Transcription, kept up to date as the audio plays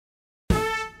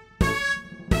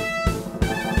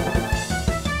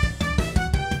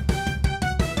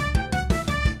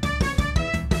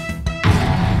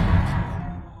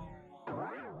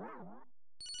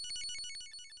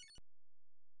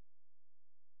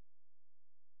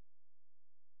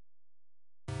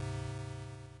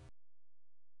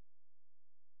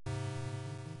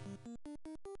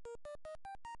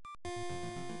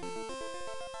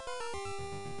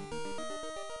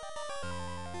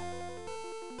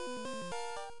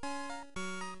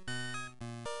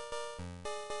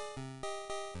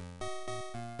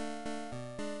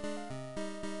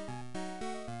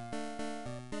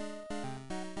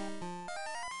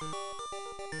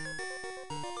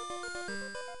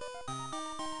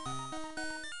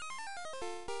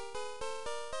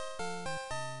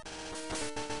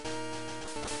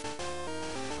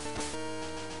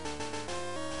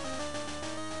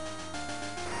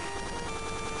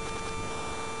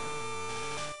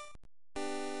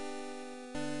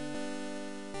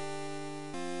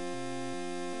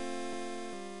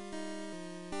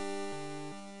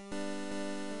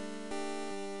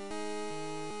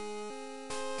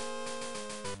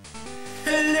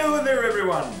Hello there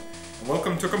everyone, and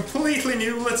welcome to a completely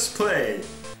new Let's Play.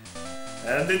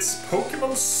 And it's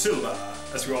Pokémon Silver,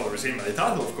 as you already seen by the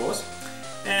title of course.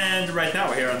 And right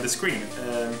now here on the screen,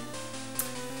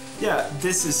 yeah,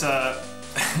 this is a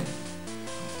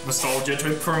nostalgia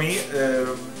trip for me.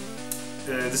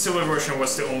 The silver version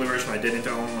was the only version I didn't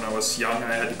own when I was young.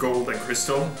 I had gold and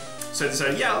crystal. So I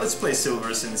decided, yeah, let's play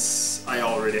silver since I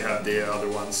already have the other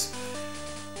ones.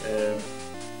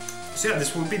 So yeah,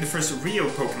 this will be the first real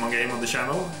Pokemon game on the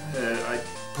channel.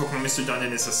 Pokemon Mr.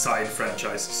 Dungeon is a side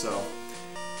franchise, so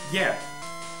yeah.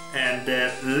 And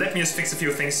let me just fix a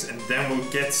few things and then we'll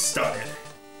get started.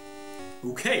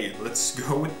 Okay, let's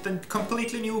go with the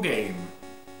completely new game.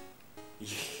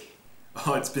 Yeah.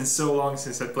 Oh, it's been so long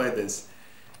since I played this.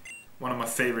 One of my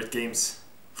favorite games.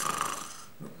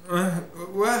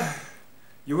 What?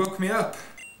 You woke me up.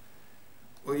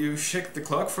 Will you check the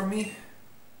clock for me?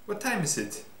 What time is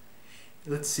it?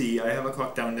 Let's see, I have a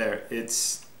clock down there.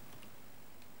 It's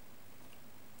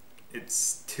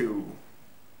 2.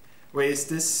 Wait, is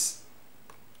this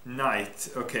night?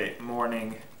 Okay,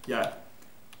 morning. Yeah.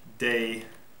 Day.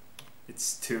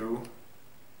 It's 2.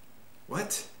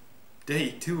 What?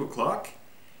 Day 2 o'clock?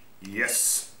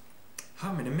 Yes!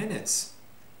 How many minutes?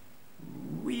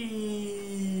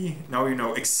 Now you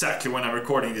know exactly when I'm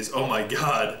recording this. Oh my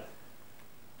god!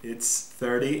 It's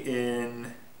 30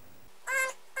 in...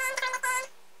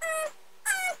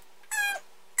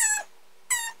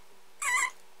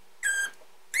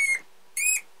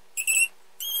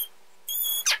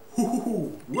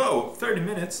 Whoa, 30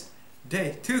 minutes?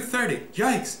 Day 2:30.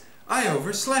 Yikes! I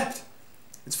overslept!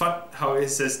 It's fun how it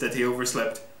says that he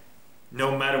overslept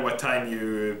no matter what time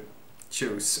you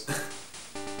choose.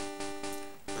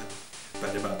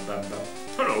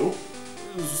 Hello!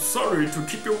 Sorry to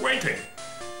keep you waiting.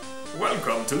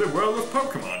 Welcome to the world of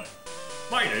Pokemon.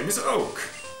 My name is Oak.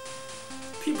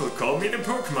 People call me the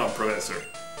Pokemon Professor.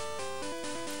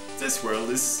 This world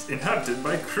is inhabited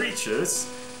by creatures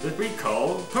that we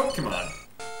call Pokemon.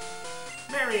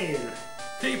 Merry!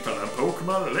 People and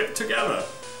Pokemon live together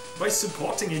by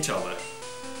supporting each other.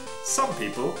 Some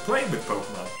people play with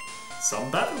Pokemon,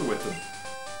 some battle with them.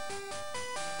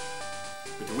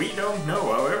 But we don't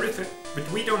know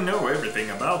everything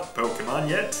about Pokemon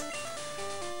yet.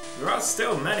 There are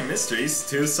still many mysteries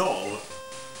to solve.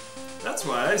 That's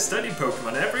why I study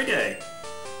Pokemon every day.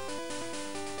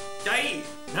 Yay!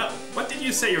 Now, what did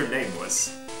you say your name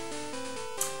was?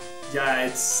 Yeah,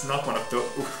 it's not one of the...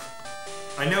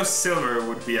 I know Silver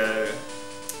would be an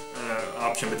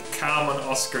option, but Calmon,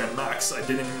 Oscar, and Max, I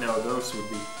didn't know those would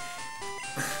be...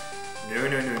 No,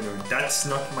 that's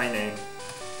not my name.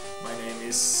 My name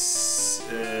is...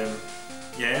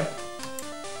 yeah...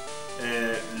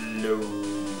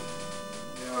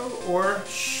 or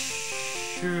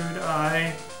should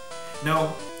I...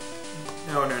 No,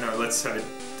 let's have it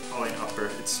all in upper,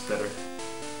 it's better.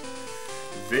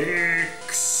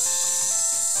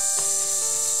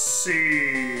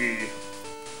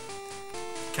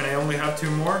 Can I only have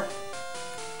 2 more?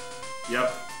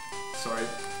 Yep, sorry.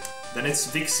 Then it's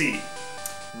Vixie.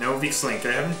 No VikzeLink.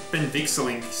 I haven't been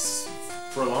VikzeLink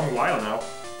for a long while now,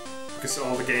 because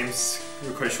all the games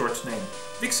require a short name.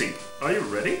 Vixie, are you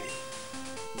ready?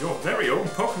 Your very own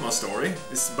Pokemon story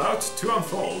is about to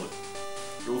unfold.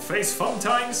 You'll face fun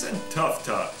times and tough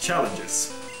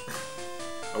challenges.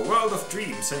 A world of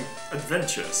dreams and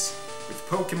adventures with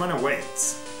Pokemon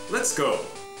awaits. Let's go!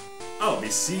 I'll be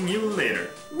seeing you later.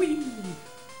 Whee!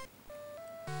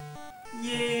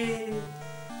 Yay!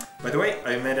 By the way,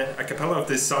 I made an acapella of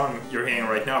this song you're hearing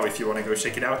right now if you want to go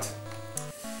check it out.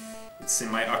 It's in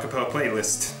my acapella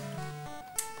playlist.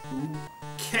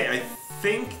 Okay, I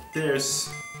think there's...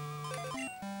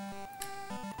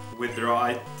 withdraw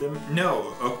item...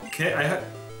 No, okay, I had...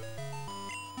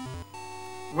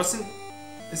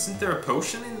 Isn't there a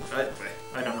potion in...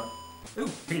 I don't know. Oh,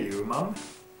 hello, Mom.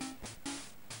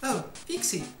 Oh,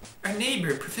 Vixie, our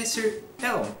neighbor, Professor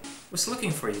Elm, was looking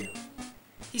for you.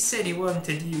 He said he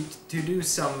wanted you to do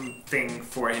something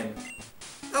for him.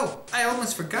 Oh, I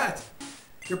almost forgot.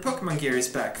 Your Pokemon gear is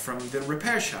back from the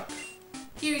repair shop.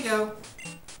 Here you go.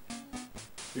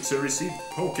 It's a received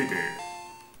Pokegear.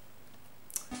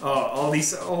 Oh, all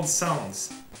these old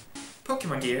songs.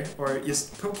 Pokemon gear, or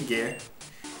just Pokegear,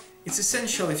 it's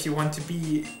essential if you want to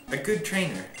be a good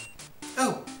trainer.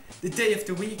 Oh, the day of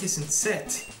the week isn't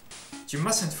set. You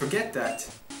mustn't forget that.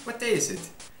 What day is it?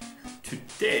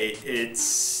 Today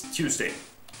it's Tuesday.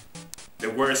 The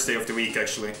worst day of the week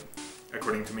actually,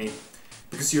 according to me.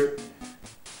 Because you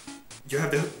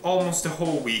have almost the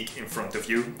whole week in front of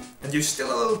you, and you're still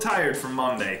a little tired from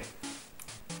Monday.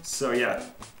 So yeah,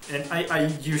 and I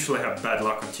usually have bad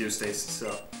luck on Tuesdays,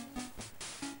 so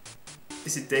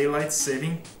Is it daylight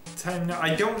saving time now?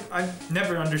 I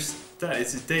never understand.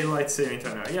 Is it daylight saving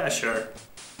time now? Yeah, sure.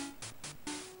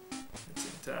 It's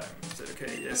in time. Is that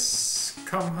okay? Yes.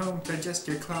 Come home to adjust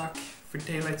your clock for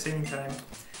daylight saving time.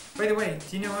 By the way,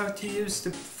 do you know how to use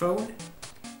the phone?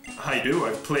 I do.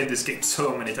 I've played this game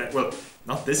so many times. Well,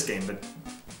 not this game, but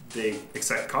the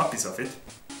exact copies of it.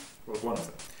 Well, one of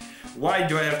them. Why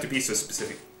do I have to be so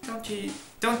specific?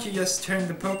 Don't you just turn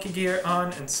the Pokegear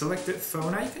on and select the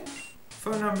phone icon?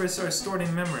 Phone numbers are stored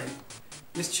in memory.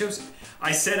 Just choose it.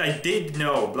 I said I did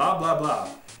know. Blah blah blah.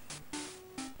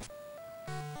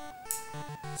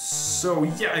 So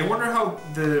yeah, I wonder how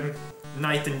the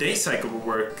night and day cycle will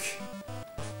work.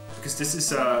 Because this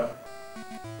is a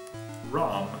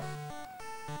ROM.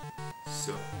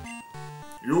 So.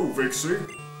 Yo, Vixie.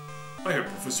 I heard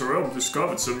Professor Elm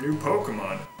discovered some new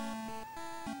Pokémon.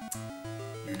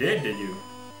 You did you?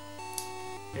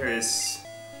 Here is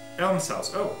Elm's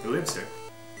house. Oh, he lives here.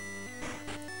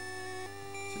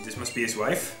 So this must be his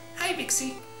wife. Hi,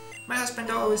 Vixie. My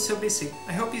husband always so busy.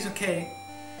 I hope he's okay.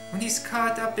 When he's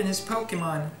caught up in his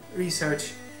Pokémon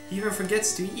research, he even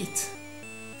forgets to eat.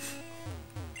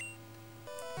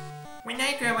 When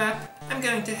I grow up, I'm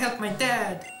going to help my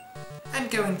dad. I'm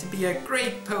going to be a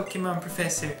great Pokémon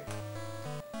professor.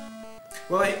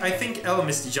 Well, I think Elm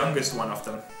is the youngest one of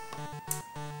them.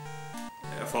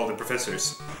 Of all the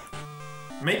professors.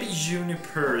 Maybe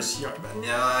Juniper's young, but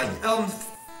no, Elm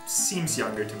seems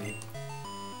younger to me.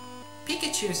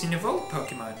 Pikachu is an evolved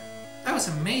Pokémon. I was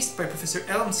amazed by Professor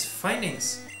Elm's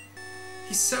findings.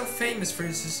 He's so famous for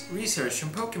his research on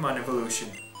Pokémon evolution.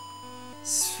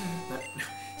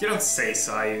 You don't say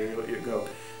sigh, you go.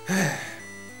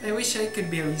 I wish I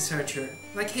could be a researcher,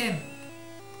 like him.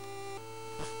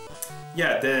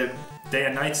 Yeah, the day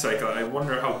and night cycle, I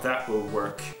wonder how that will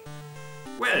work.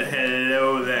 Well,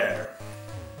 hello there.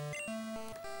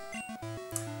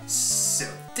 So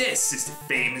this is the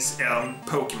famous Elm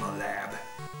Pokémon Lab.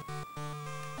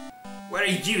 What are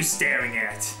you staring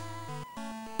at?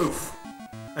 Oof.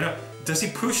 I don't, does he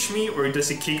push me or does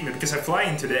he kick me? Because I fly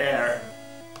into the air.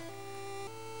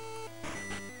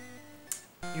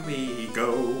 Here we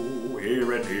go,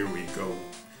 here and here we go.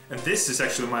 And this is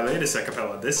actually my latest a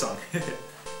cappella, this song.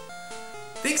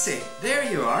 Vixie, there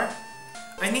you are.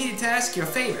 I needed to ask you a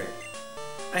favor.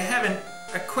 I have an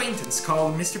acquaintance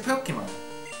called Mr. Pokémon.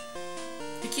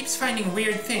 He keeps finding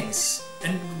weird things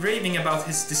and raving about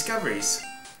his discoveries.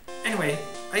 Anyway,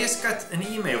 I just got an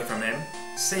email from him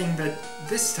saying that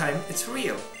this time it's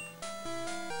real.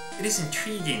 It is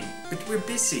intriguing, but we're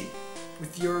busy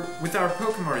with our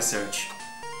Pokémon research.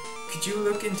 Could you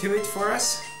look into it for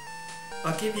us?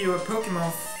 I'll give you a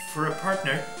Pokémon for a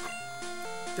partner.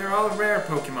 They're all rare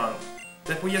Pokémon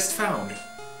that we just found.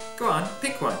 Go on,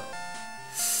 pick one.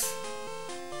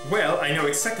 Well, I know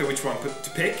exactly which one to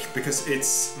pick because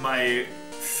it's my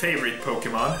favorite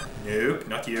Pokémon. Nope,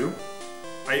 not you.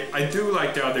 I do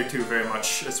like the other two very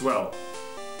much as well.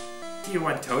 Do you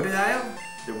want Totodile?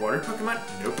 The water Pokémon?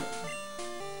 Nope.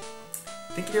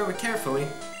 Think it over carefully.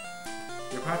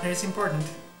 Your partner is important.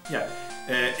 Yeah,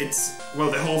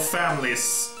 well, the whole family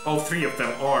is, all three of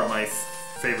them are my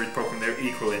favorite Pokemon, they're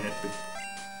equal in it, but...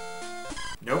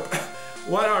 Nope.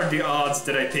 What are the odds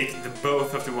that I pick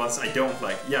both of the ones I don't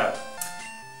like? Yeah,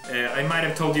 I might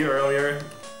have told you earlier,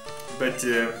 but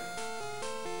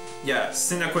yeah,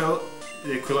 Cyndaquil,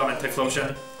 Quilava and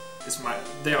Typhlosion,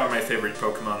 they are my favorite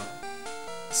Pokemon,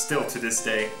 still to this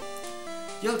day.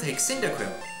 You'll take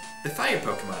Cyndaquil, the fire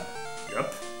Pokemon.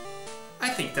 Yup. I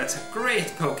think that's a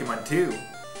great Pokemon too.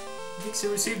 Vixie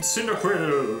received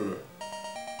Cyndaquil.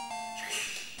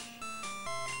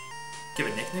 Give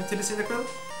a nickname to the Cyndaquil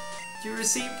you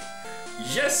received?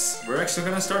 Yes! We're actually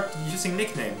gonna start using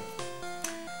nickname.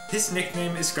 His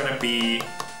nickname is gonna be...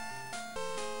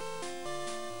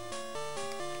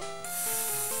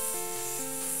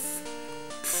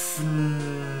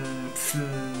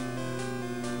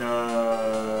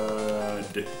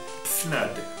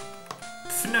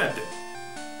 Fnud.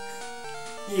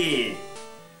 Yeah.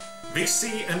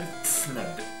 Vixie and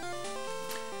Fnud.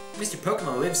 Mr.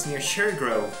 Pokémon lives near Cherry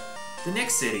Grove, the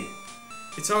next city.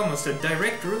 It's almost a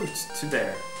direct route to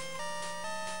there.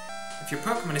 If your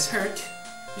Pokémon is hurt,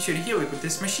 you should heal it with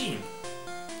this machine.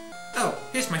 Oh,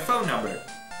 here's my phone number.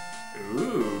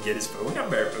 Ooh, get his phone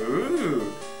number.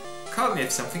 Ooh. Call me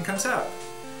if something comes up.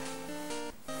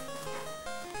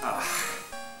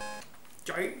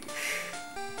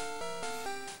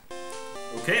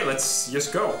 Okay, let's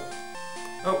just go.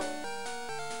 Oh.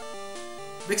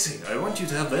 Vixie, I want you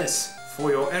to have this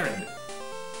for your errand.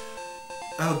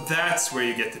 Oh, that's where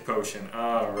you get the potion.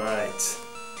 Alright.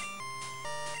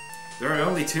 There are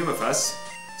only two of us.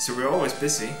 So we're always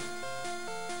busy.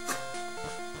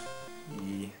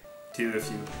 Yeah, two of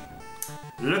you.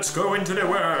 Let's go into the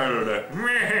world!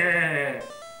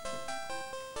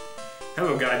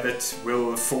 Hello, guy that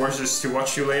will force us to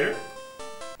watch you later.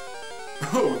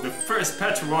 Oh, the first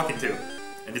patch we're walking to.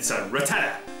 And it's a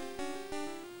Rattata.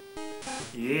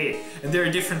 Yeah, and there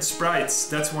are different sprites.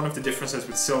 That's one of the differences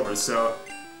with silver, so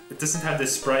it doesn't have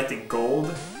this sprite in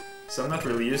gold, so I'm not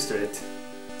really used to it.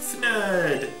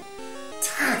 Fnud!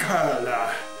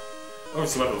 Takala! Oh,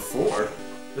 it's level 4.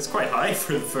 That's quite high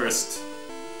for the first.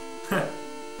 No!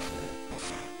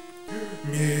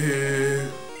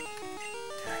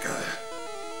 Takala.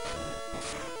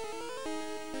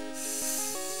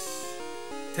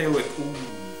 Tailwind. Ooh.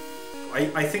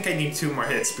 I think I need 2 more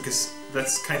hits because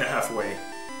that's kind of halfway.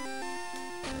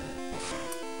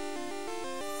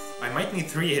 I might need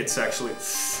 3 hits actually.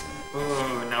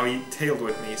 Oh, now he tailed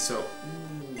with me, so...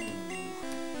 Ooh.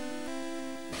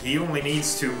 He only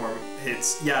needs 2 more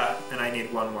hits. Yeah, and I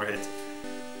need 1 more hit.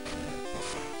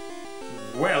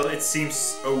 Well, it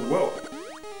seems... Oh, whoa.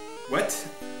 What?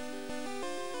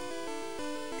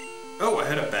 Oh, I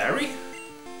had a berry?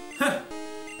 Huh.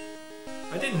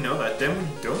 I didn't know that. Then we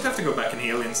don't have to go back and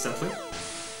heal instantly.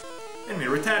 Enemy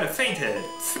Rattata fainted.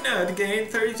 Fnud gained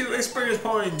 32 experience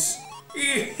points.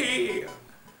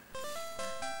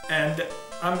 And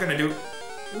I'm gonna do...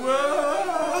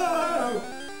 Whoa!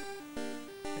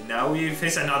 And now we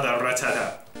face another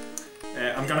Rattata.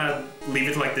 I'm gonna leave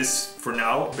it like this for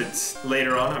now, but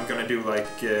later on I'm gonna do like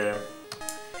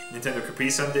Nintendo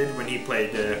Capri-Sun did when he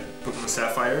played Pokémon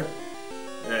Sapphire.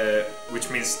 Which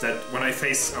means that when I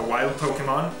face a wild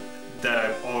Pokemon that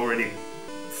I've already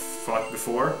fought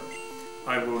before,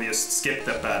 I will just skip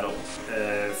that battle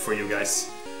for you guys.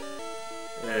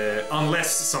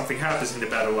 Unless something happens in the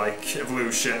battle, like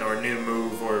evolution or new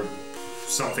move or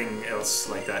something else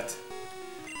like that.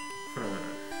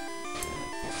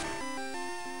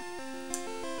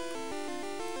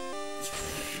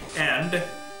 And...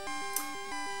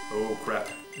 oh crap.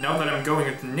 Now that I'm going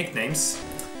with nicknames,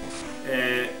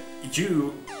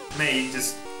 you may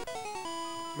just...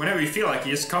 whenever you feel like,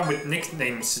 you just come with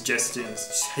nickname suggestions.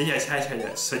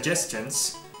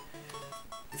 Suggestions.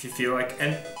 If you feel like...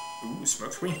 and... ooh,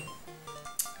 smoke screen.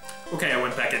 Okay, I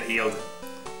went back and healed.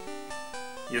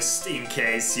 Just in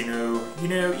case, you know.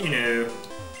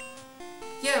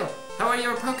 Yo, how are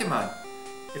your Pokemon?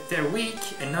 If they're weak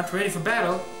and not ready for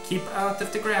battle, keep out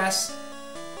of the grass.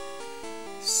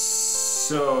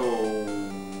 So...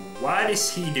 what is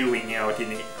he doing out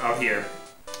here?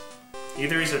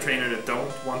 Either he's a trainer that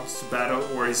don't want to battle,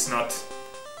 or he's not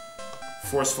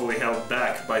forcefully held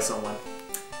back by someone.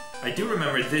 I do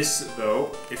remember this,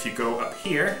 though. If you go up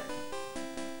here,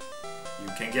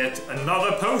 you can get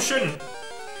another potion!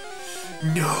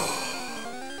 No!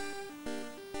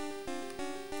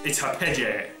 It's a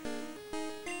Pidgey.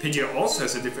 Pidgey also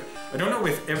has a different... I don't know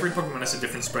if every Pokemon has a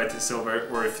different sprite in Silver,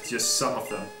 or if it's just some of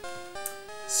them.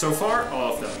 So far,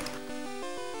 all of them.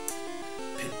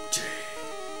 Pidgey,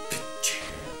 Pidgey,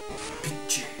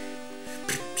 Pidgey,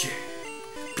 Pidgey,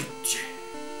 Pidgey.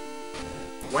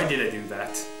 Why did I do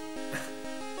that?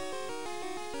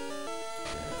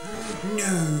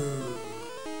 No.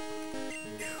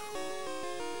 No.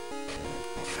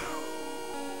 No.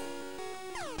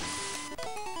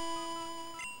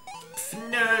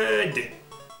 Fnud.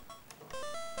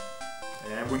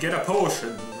 And we get a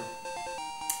potion.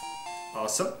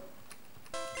 Awesome.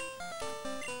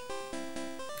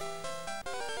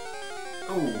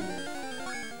 Oh.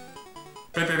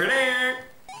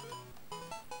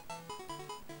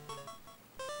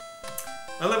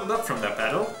 I leveled up from that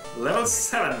battle. Level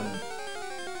 7.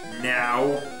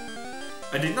 Now.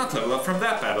 I did not level up from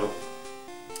that battle.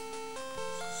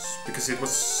 Because it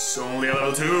was only a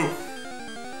level 2.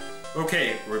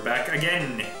 Okay, we're back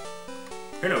again.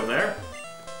 Hello there.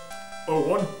 I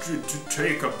wanted to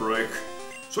take a break,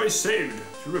 so I saved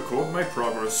to record my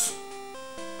progress.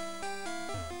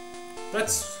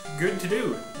 That's good to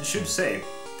do. You should save.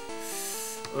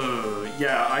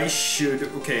 Yeah, I should.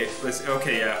 Okay,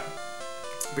 yeah.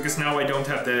 Because now I don't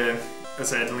have the,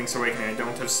 as I had Link's Awakening, I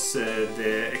don't have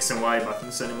the X and Y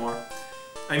buttons anymore.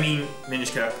 I mean,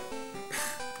 Minish Cap.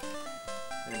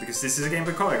 Because this is a Game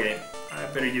Boy Color game. I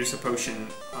better use a potion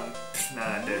on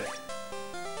Fnud.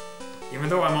 Even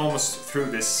though I'm almost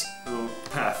through this little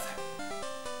path.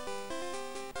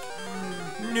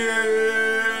 No!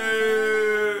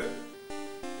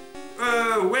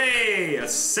 Oh, way! A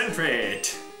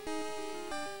Centrate!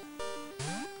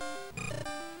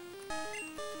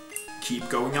 Keep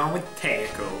going on with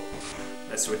tackle.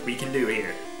 That's what we can do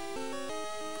here.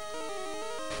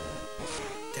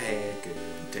 Tackle.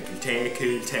 tackle,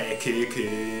 tackle, tackle,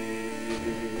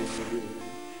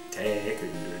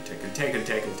 tackle, tackle, tackle,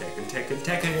 tackle, tackle,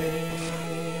 tackle,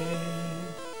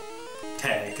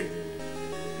 tackle.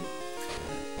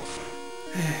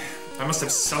 I must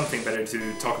have something better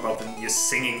to talk about than just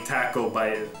singing tackle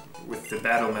with the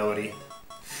battle melody.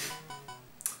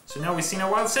 So now we've seen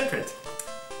a wild centret.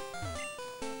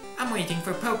 I'm waiting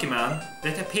for Pokémon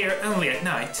that appear only at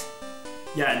night.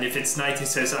 Yeah, and if it's night he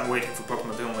says I'm waiting for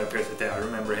Pokémon that only appears at day. I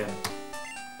remember him.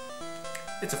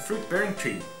 It's a fruit-bearing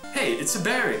tree. Hey, it's a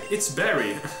berry! It's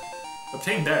berry!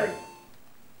 Obtain berry.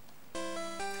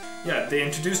 Yeah, they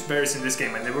introduced berries in this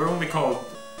game and they were only called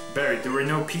berry. There were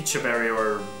no Pecha berry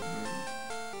or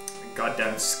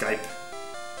goddamn Skype.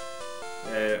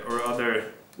 Or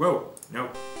other... Whoa, no.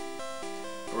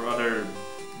 Or other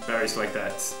berries like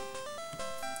that.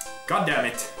 God damn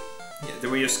it! Yeah, they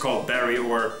were just called berry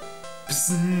or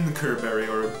berry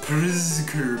or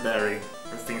berry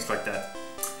or things like that.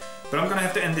 But I'm gonna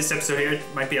have to end this episode here. It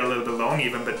might be a little bit long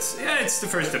even, but yeah, it's the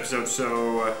first episode,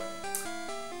 so...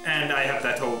 and I have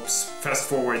that whole fast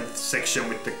forward section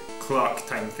with the clock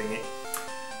time thingy.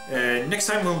 Next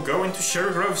time we'll go into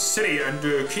Cherry Grove City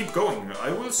and keep going.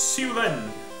 I will see you then.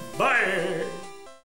 Bye!